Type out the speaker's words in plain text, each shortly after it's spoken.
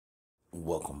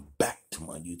Welcome back to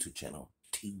my YouTube channel,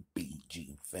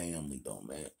 TBG Family, though,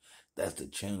 man. That's the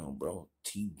channel, bro.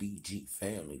 TBG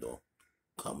Family, though.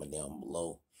 Comment down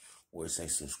below where it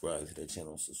says subscribe to the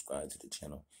channel. Subscribe to the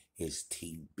channel. It's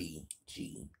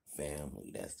TBG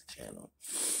Family. That's the channel.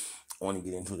 I want to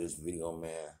get into this video,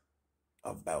 man,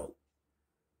 about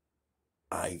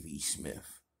Ivy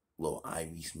Smith. Lil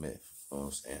Ivy Smith. You know what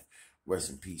I'm saying?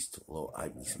 Rest in peace to Lil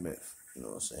Ivy Smith. You know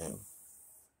what I'm saying?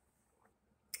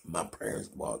 My prayers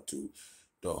go out to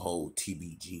the whole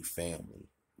TBG family.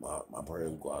 My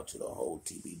prayers go out to the whole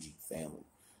TBG family.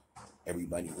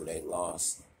 Everybody who they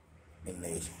lost and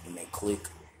they click.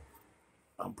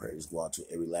 My prayers go out to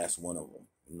every last one of them.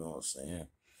 You know what I'm saying?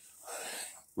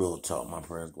 Real talk, my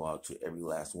prayers go out to every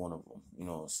last one of them. You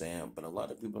know what I'm saying? But a lot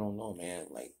of people don't know, man.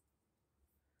 Like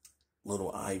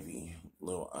little Ivy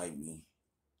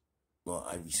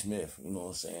Smith. You know what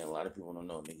I'm saying? A lot of people don't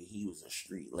know, nigga. He was a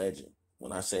street legend.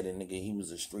 When I say that nigga, he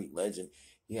was a street legend,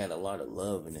 he had a lot of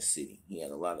love in the city. He had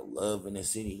a lot of love in the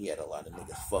city. He had a lot of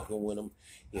niggas fucking with him.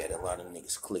 He had a lot of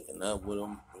niggas clicking up with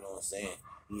him. You know what I'm saying?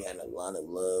 He had a lot of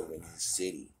love in his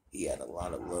city. He had a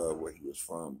lot of love where he was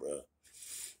from, bro.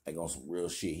 Like on some real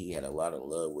shit, he had a lot of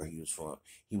love where he was from.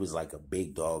 He was like a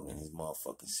big dog in his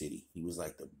motherfucking city. He was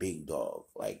like the big dog.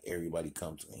 Like everybody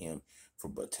come to him for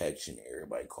protection.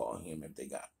 Everybody call him if they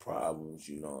got problems,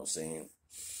 you know what I'm saying?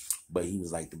 But he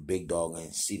was like the big dog in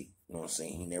his city. You know what I'm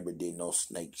saying? He never did no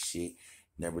snake shit.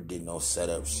 Never did no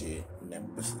setup shit.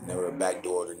 Never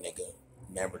backdoor the nigga.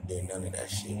 Never did none of that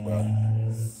shit, bro.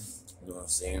 You know what I'm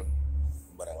saying?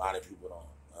 But a lot of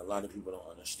people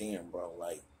don't understand, bro.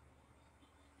 Like,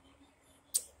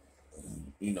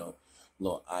 you know,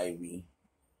 little Ivy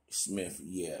Smith,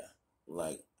 yeah.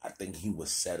 Like, I think he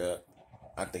was set up.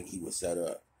 You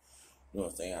know what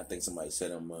I'm saying? I think somebody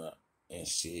set him up and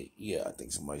shit. Yeah, I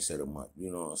think somebody set him up.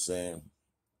 You know what I'm saying?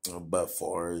 But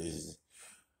far as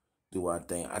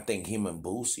I think him and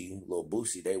Boosie, Lil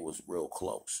Boosie, they was real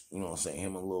close. You know what I'm saying?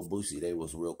 Him and Lil Boosie, they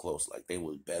was real close. Like they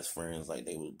was best friends. Like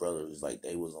they was brothers. Like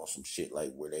they was on some shit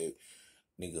like where they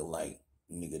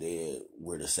they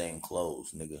wear the same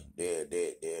clothes, nigga.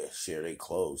 They share their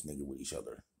clothes, nigga, with each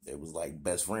other. They was like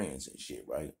best friends and shit,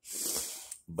 right?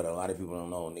 But a lot of people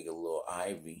don't know, nigga, Lil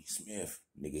Ivy Smith,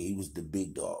 nigga, he was the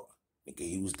big dog. Nigga,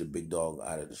 he was the big dog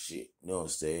out of the shit. You know what I'm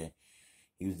saying?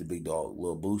 He was the big dog.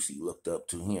 Lil Boosie looked up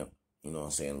to him. You know what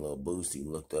I'm saying? Lil Boosie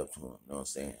looked up to him. You know what I'm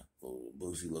saying? Lil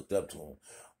Boosie looked up to him.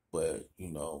 But,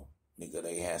 you know, nigga,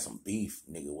 they had some beef,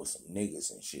 nigga, with some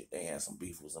niggas and shit. They had some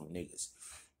beef with some niggas.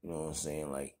 You know what I'm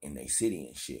saying? Like, in their city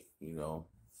and shit, you know?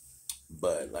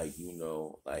 But, like, you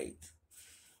know, like,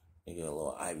 nigga,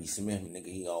 Lil Ivy Smith, nigga,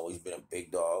 he always been a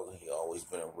big dog. He always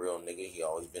been a real nigga. He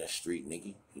always been a street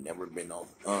nigga. He never been no,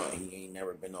 he ain't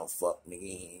never been no fuck nigga.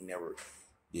 He ain't never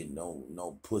did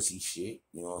no pussy shit.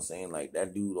 You know what I'm saying? Like,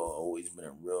 that dude always been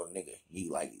a real nigga. He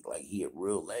like he a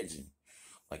real legend.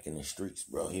 Like in the streets,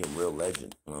 bro. He a real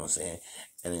legend. You know what I'm saying?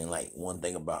 And then like one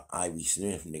thing about Ivy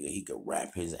Smith, nigga, he could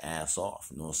rap his ass off.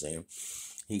 You know what I'm saying?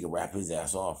 He could rap his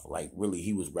ass off. Like really,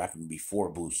 he was rapping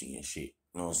before Boosie and shit.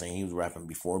 You know what I'm saying? He was rapping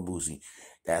before Boosie.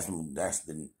 That's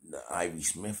the Ivy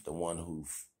Smith, the one who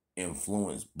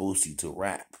influenced Boosie to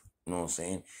rap. You know what I'm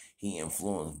saying? He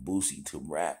influenced Boosie to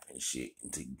rap and shit.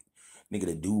 And to nigga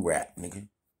to do rap, nigga.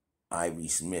 Ivy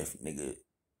Smith, nigga,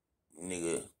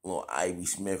 Lil Ivy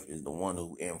Smith is the one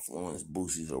who influenced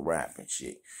Boosie to rap and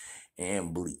shit.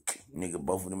 And Bleak, nigga,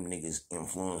 both of them niggas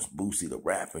influenced Boosie to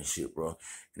rap and shit, bro. And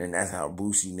then that's how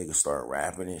Boosie nigga started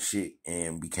rapping and shit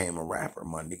and became a rapper,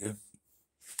 my nigga.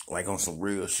 Like on some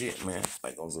real shit, man.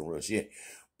 Like on some real shit.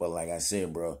 But like I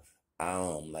said, bro,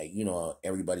 like, you know,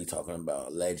 everybody talking about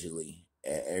allegedly,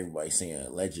 everybody saying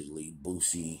allegedly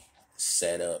Boosie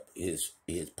set up his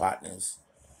partners.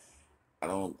 I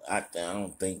don't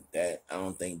think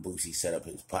Boosie set up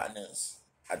his partners.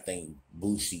 I think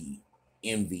Boosie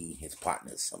envy his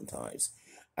partners sometimes.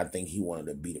 I think he wanted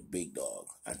to be the big dog.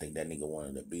 I think that nigga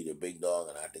wanted to be the big dog,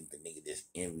 and I think the nigga just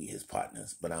envy his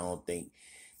partners. But I don't think,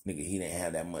 nigga, he didn't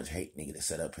have that much hate, nigga, to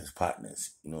set up his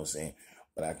partners. You know what I'm saying?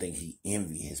 But I think he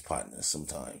envy his partners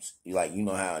sometimes. You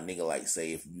know how a nigga like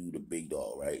say if you the big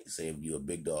dog, right? Say if you a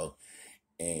big dog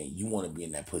and you want to be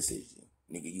in that position.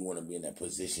 Nigga, you want to be in that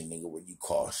position, nigga, where you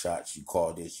call shots, you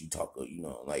call this, you talk, you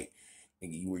know, like,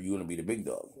 nigga, you want to be the big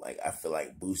dog. Like, I feel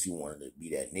like Boosie wanted to be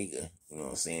that nigga, you know what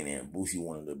I'm saying? And Boosie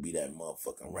wanted to be that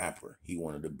motherfucking rapper. He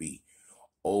wanted to be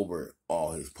over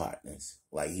all his partners.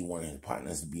 Like, he wanted his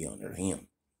partners to be under him.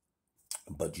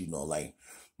 But, you know, like,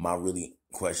 my really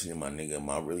questioning, my nigga,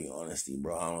 my really honesty,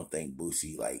 bro, I don't think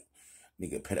Boosie, like,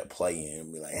 nigga, put a play in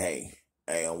and be like, hey,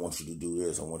 I want you to do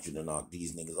this. I want you to knock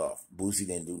these niggas off. Boosie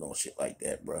didn't do no shit like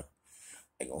that, bro.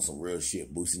 Like on some real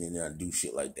shit, Boosie did not do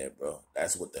shit like that, bro.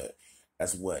 That's what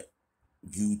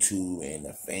YouTube and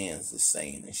the fans is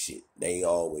saying and shit. They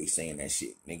always saying that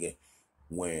shit, nigga.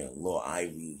 When Lil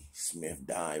Ivy Smith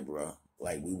died, bro,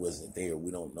 like we wasn't there.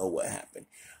 We don't know what happened.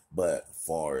 But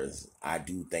far as I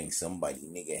do think somebody,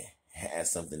 nigga,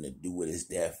 has something to do with his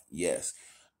death, yes.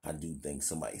 I do think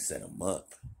somebody set him up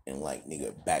and like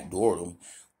nigga backdoored him.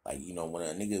 Like, you know,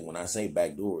 when I say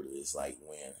backdoored, it's like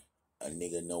when a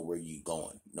nigga know where you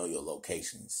going, know your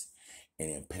locations, and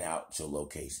then pin out your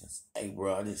locations. Hey,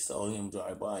 bro, I just saw him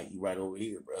drive by. He right over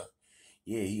here, bro.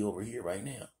 Yeah, he over here right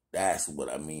now. That's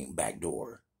what I mean,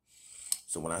 backdoor.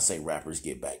 So when I say rappers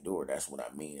get backdoor, that's what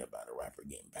I mean about a rapper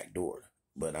getting backdoored.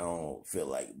 But I don't feel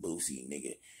like Boosie,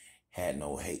 nigga, had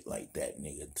no hate like that,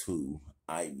 nigga, to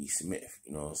Ivy Smith.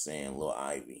 You know what I'm saying? Lil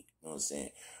Ivy. You know what I'm saying?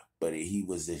 But he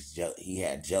was just, he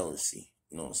had jealousy.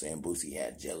 You know what I'm saying? Boosie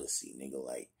had jealousy, nigga,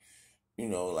 like,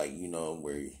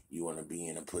 where you want to be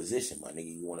in a position, my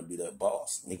nigga. You want to be the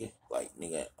boss, nigga. Like,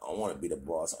 nigga, I want to be the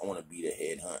boss. I want to be the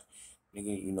head hunt.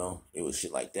 Nigga, it was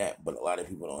shit like that. But a lot of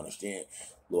people don't understand.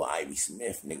 Lil Ivy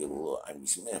Smith, nigga, Lil Ivy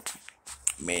Smith.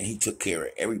 Man, he took care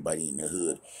of everybody in the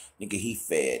hood. Nigga, he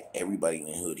fed everybody in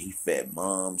the hood. He fed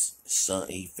moms, son,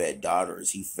 he fed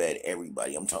daughters, he fed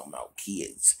everybody. I'm talking about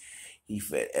kids. He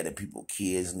fed other people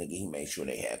kids, nigga. He made sure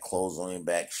they had clothes on their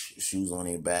backs, shoes on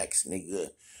their backs, nigga,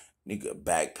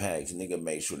 backpacks, nigga,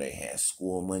 made sure they had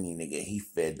school money, nigga. He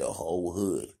fed the whole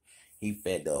hood. He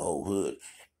fed the whole hood.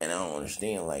 And I don't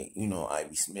understand, like,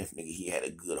 Ivy Smith, nigga, he had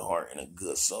a good heart and a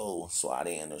good soul. So I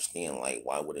didn't understand, like,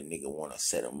 why would a nigga want to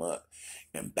set him up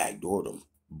and backdoor them?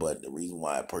 But the reason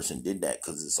why a person did that,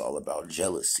 because it's all about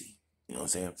jealousy. You know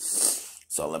what I'm saying?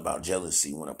 It's all about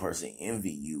jealousy. When a person envy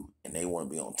you and they want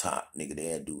to be on top, nigga,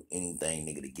 they'll do anything,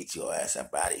 nigga, to get your ass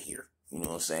up out of here. You know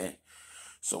what I'm saying?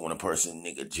 So when a person,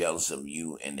 nigga, jealous of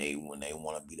you and when they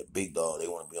want to be the big dog, they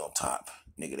want to be on top,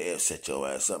 nigga, they'll set your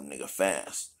ass up, nigga,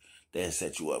 fast. They'll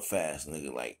set you up fast,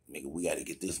 nigga, like, nigga, we got to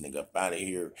get this nigga up out of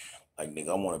here. Like, nigga,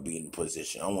 I want to be in the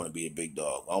position. I want to be a big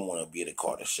dog. I want to be able to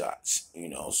call the shots,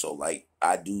 So, like,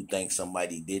 I do think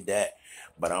somebody did that,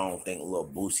 but I don't think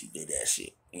Lil Boosie did that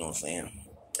shit. You know what I'm saying?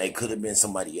 It could have been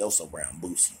somebody else around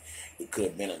Boosie. It could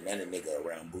have been another nigga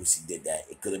around Boosie did that.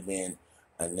 It could have been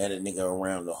another nigga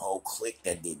around the whole clique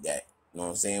that did that. You know what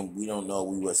I'm saying? We don't know.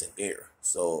 We wasn't there.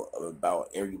 So, about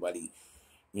everybody,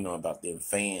 about them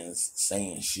fans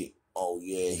saying shit. Oh,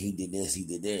 yeah, he did this, he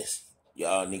did this.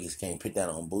 Y'all niggas can't put that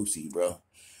on Boosie, bro.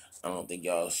 I don't think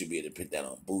y'all should be able to put that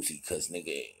on Boosie because,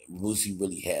 nigga, Boosie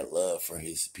really had love for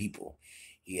his people.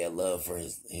 He had love for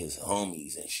his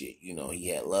homies and shit. He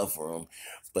had love for them,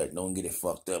 but don't get it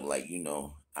fucked up. Like,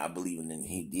 I believe in him.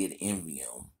 He did envy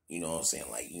him. You know what I'm saying?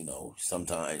 Like,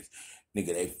 sometimes,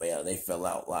 nigga, they fell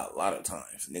out a lot of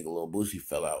times. Nigga, Lil Boosie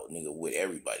fell out, nigga, with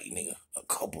everybody, nigga, a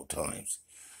couple times.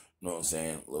 You know what I'm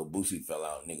saying? Lil Boosie fell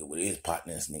out, nigga, with his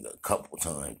partners, nigga, a couple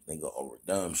times, nigga, over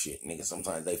dumb shit. Nigga,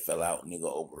 sometimes they fell out,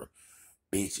 nigga, over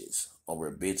bitches.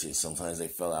 Sometimes they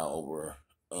fell out over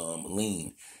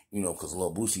lean. Because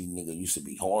Lil Boosie, nigga, used to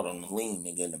be hard on the lean,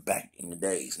 nigga, in the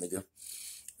days, nigga.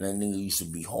 That nigga used to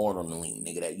be hard on the lean,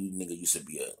 nigga. Nigga used to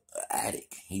be a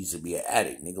addict. He used to be an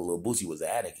addict, nigga. Lil Boosie was an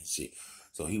addict and shit.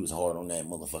 So he was hard on that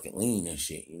motherfucking lean and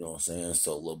shit, you know what I'm saying?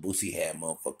 So Lil Boosie had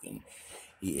motherfucking,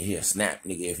 he'll snap,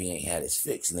 nigga, if he ain't had his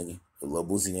fix, nigga. If Lil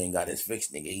Boosie ain't got his fix,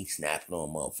 nigga, he snapping on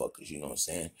motherfuckers, you know what I'm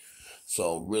saying?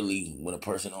 So really, when a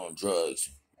person on drugs,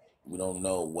 we don't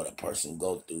know what a person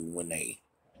go through when they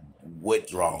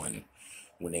withdrawing.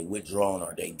 When they withdrawing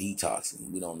or they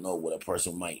detoxing, we don't know what a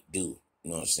person might do.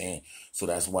 You know what I'm saying? So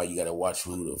that's why you gotta watch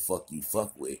who the fuck you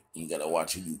fuck with. You gotta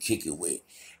watch who you kick it with.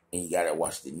 And you gotta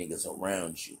watch the niggas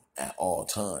around you at all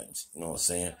times. You know what I'm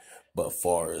saying? But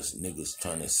far as niggas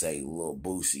trying to say Lil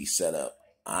Boosie set up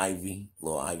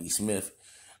Lil Ivy Smith,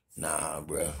 nah,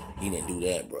 bro. He didn't do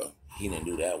that, bro. He didn't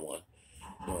do that one.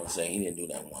 You know what I'm saying? He didn't do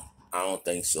that one. I don't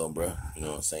think so, bro. You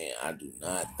know what I'm saying? I do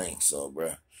not think so,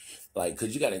 bro. Like,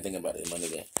 cause you gotta think about it, my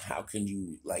nigga. How can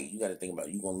you, like, you gotta think about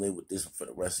it. You gonna live with this for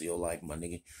the rest of your life, my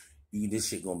nigga. This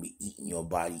shit gonna be eating your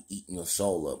body, eating your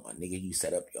soul up, my nigga. You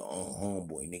set up your own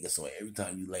homeboy, nigga. So every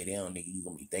time you lay down, nigga, you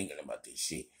gonna be thinking about this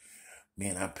shit.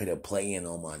 Man, I put a play in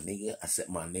on my nigga. I set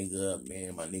my nigga up,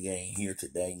 man. My nigga ain't here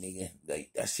today, nigga.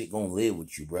 Like, that shit gonna live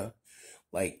with you, bro.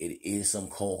 Like, it is some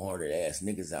cold-hearted ass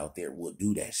niggas out there will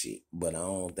do that shit. But I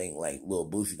don't think, like, Lil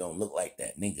Boosie don't look like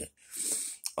that nigga.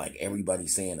 Like, everybody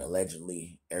saying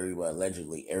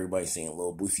everybody saying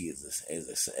Lil Boosie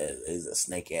is a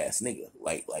snake ass nigga.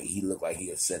 Like he look like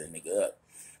he'll set a nigga up.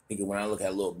 Nigga, when I look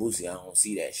at Lil Boosie, I don't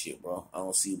see that shit, bro. I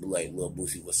don't see like Lil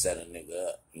Boosie would set a nigga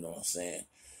up. You know what I'm saying?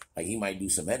 Like, he might do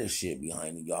some other shit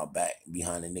behind y'all back,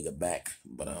 behind the nigga back,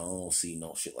 but I don't see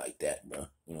no shit like that, bro.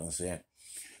 You know what I'm saying?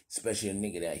 Especially a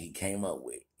nigga that he came up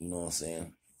with. You know what I'm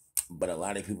saying? But a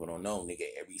lot of people don't know, nigga,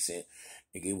 ever since,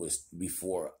 nigga, it was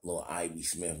before Lil Ivy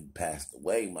Smith passed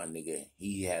away, my nigga,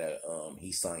 he had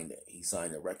he signed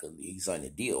a record, he signed a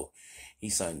deal. He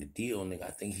signed a deal, nigga.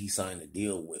 I think he signed a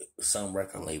deal with some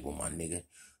record label, my nigga.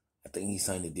 I think he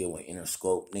signed a deal with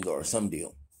Interscope, nigga, or some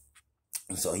deal.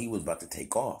 And so he was about to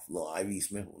take off. Lil Ivy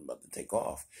Smith was about to take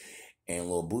off. And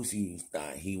Lil Boosie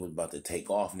thought he was about to take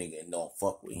off, nigga, and don't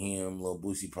fuck with him. Lil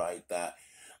Boosie probably thought,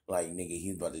 like, nigga, he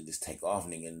was about to just take off,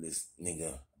 nigga, and this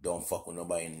nigga don't fuck with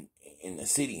nobody in the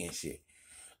city and shit.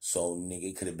 So, nigga,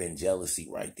 it could have been jealousy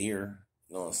right there.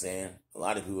 You know what I'm saying? A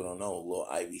lot of people don't know. Lil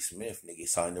Ivy Smith, nigga,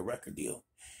 signed a record deal.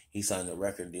 He signed a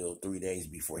record deal 3 days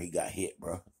before he got hit,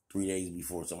 bro. 3 days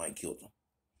before somebody killed him.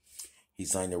 He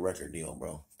signed a record deal,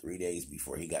 bro. 3 days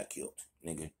before he got killed,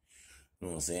 nigga. You know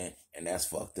what I'm saying? And that's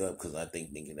fucked up because I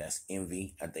think, nigga, that's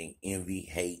envy. I think envy,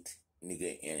 hate,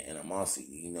 nigga, and animosity.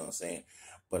 You know what I'm saying?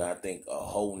 But I think a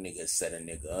whole nigga set a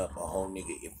nigga up. A whole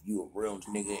nigga, if you a real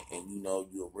nigga and you know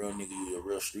you a real nigga, you a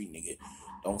real street nigga,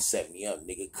 don't set me up,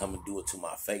 nigga. Come and do it to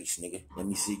my face, nigga. Let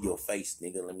me see your face,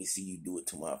 nigga. Let me see you do it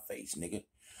to my face, nigga.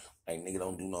 Like, nigga,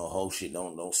 don't do no whole shit.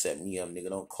 Don't set me up, nigga.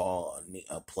 Don't call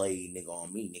a play, nigga,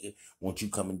 on me, nigga. Won't you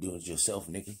come and do it yourself,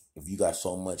 nigga? If you got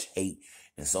so much hate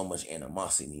and so much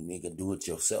animosity, nigga, do it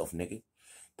yourself, nigga.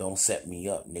 Don't set me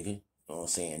up, nigga. You know what I'm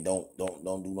saying? Don't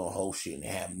do no whole shit and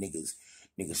have niggas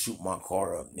shoot my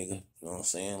car up, nigga. You know what I'm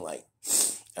saying? Like,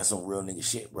 that's some real nigga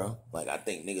shit, bro. Like, I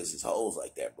think niggas is hoes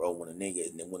like that, bro. When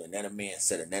another man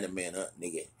set another man up,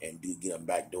 nigga, and do get him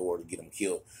backdoor to get him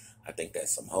killed, I think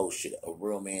that's some hoe shit. A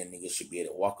real man, nigga, should be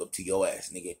able to walk up to your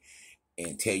ass, nigga,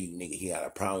 and tell you, nigga, he got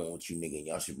a problem with you, nigga, and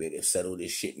y'all should be able to settle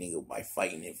this shit, nigga, by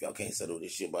fighting. If y'all can't settle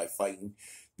this shit by fighting,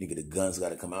 nigga, the guns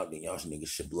gotta come out, then y'all niggas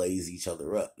should blaze each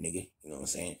other up, nigga. You know what I'm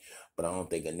saying? But I don't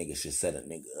think a nigga should set a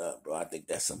nigga up, bro. I think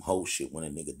that's some hoe shit when a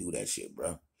nigga do that shit,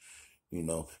 bro. You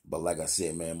know, but like I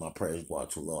said, man, my prayers go out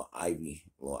to Lil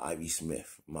Ivy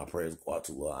Smith. My prayers go out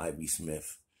to Lil Ivy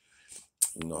Smith.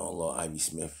 You know, Lil Ivy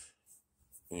Smith.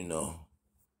 You know,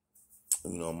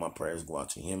 my prayers go out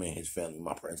to him and his family.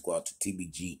 My prayers go out to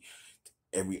TBG,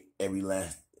 every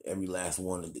last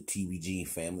one of the TBG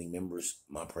family members.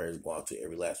 My prayers go out to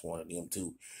every last one of them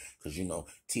too, cause you know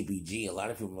TBG. A lot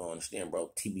of people don't understand,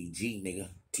 bro. TBG, nigga,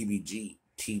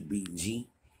 TBG,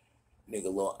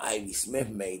 nigga. Lil Ivy Smith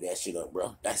made that shit up,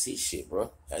 bro. That's his shit, bro.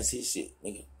 That's his shit,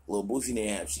 nigga. Lil Boosie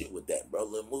didn't have shit with that, bro.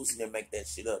 Lil Boosie didn't make that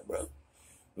shit up, bro. You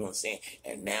know what I'm saying?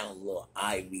 And now Lil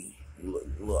Ivy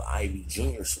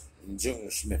Jr.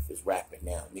 Smith is rapping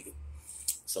now, nigga.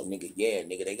 So, nigga, yeah,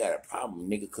 nigga, they got a problem,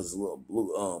 nigga, cause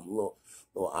Lil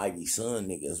Ivy's son,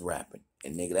 nigga, is rapping.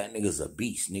 And nigga, that nigga's a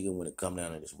beast, nigga, when it come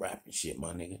down to this rapping shit,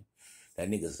 my nigga. That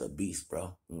nigga's a beast,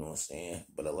 bro. You know what I'm saying?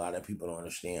 But a lot of people don't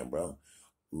understand, bro.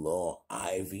 Lil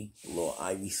Ivy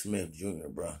Smith Jr.,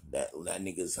 bro. That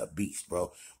nigga's a beast,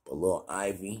 bro. But Lil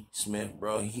Ivy Smith,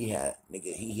 bro, he had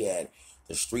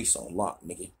the streets on lock,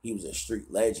 nigga. He was a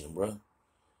street legend, bro.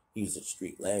 He was a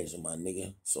street legend, my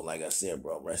nigga. So like I said,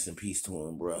 bro, rest in peace to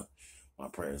him, bro. My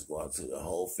prayers go out to the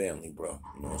whole family, bro.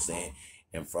 You know what I'm saying?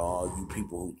 And for all you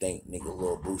people who think nigga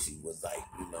Lil Boosie was like,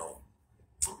 you know,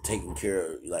 taking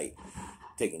care of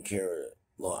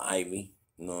Lil Ivy,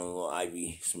 you know, Lil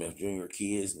Ivy Smith Jr.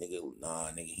 kids, nigga, nah,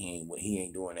 nigga, he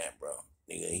ain't doing that, bro.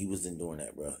 Nigga, he wasn't doing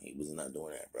that, bro. He was not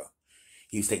doing that, bro.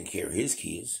 He was taking care of his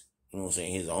kids, you know what I'm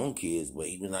saying, his own kids, but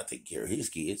he was not taking care of his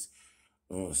kids,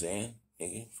 you know what I'm saying,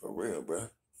 nigga, for real, bro,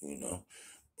 you know.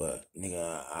 But,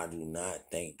 nigga, I do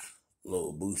not think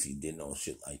Lil Boosie did no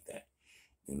shit like that,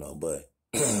 you know, but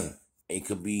it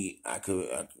could be, I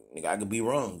could be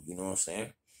wrong, you know what I'm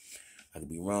saying? I could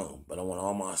be wrong, but I want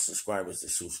all my subscribers to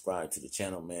subscribe to the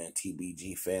channel, man.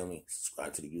 TBG family,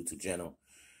 subscribe to the YouTube channel,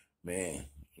 man.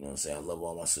 You know what I'm saying? I love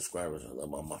all my subscribers. I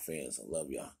love all my fans. I love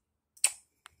y'all.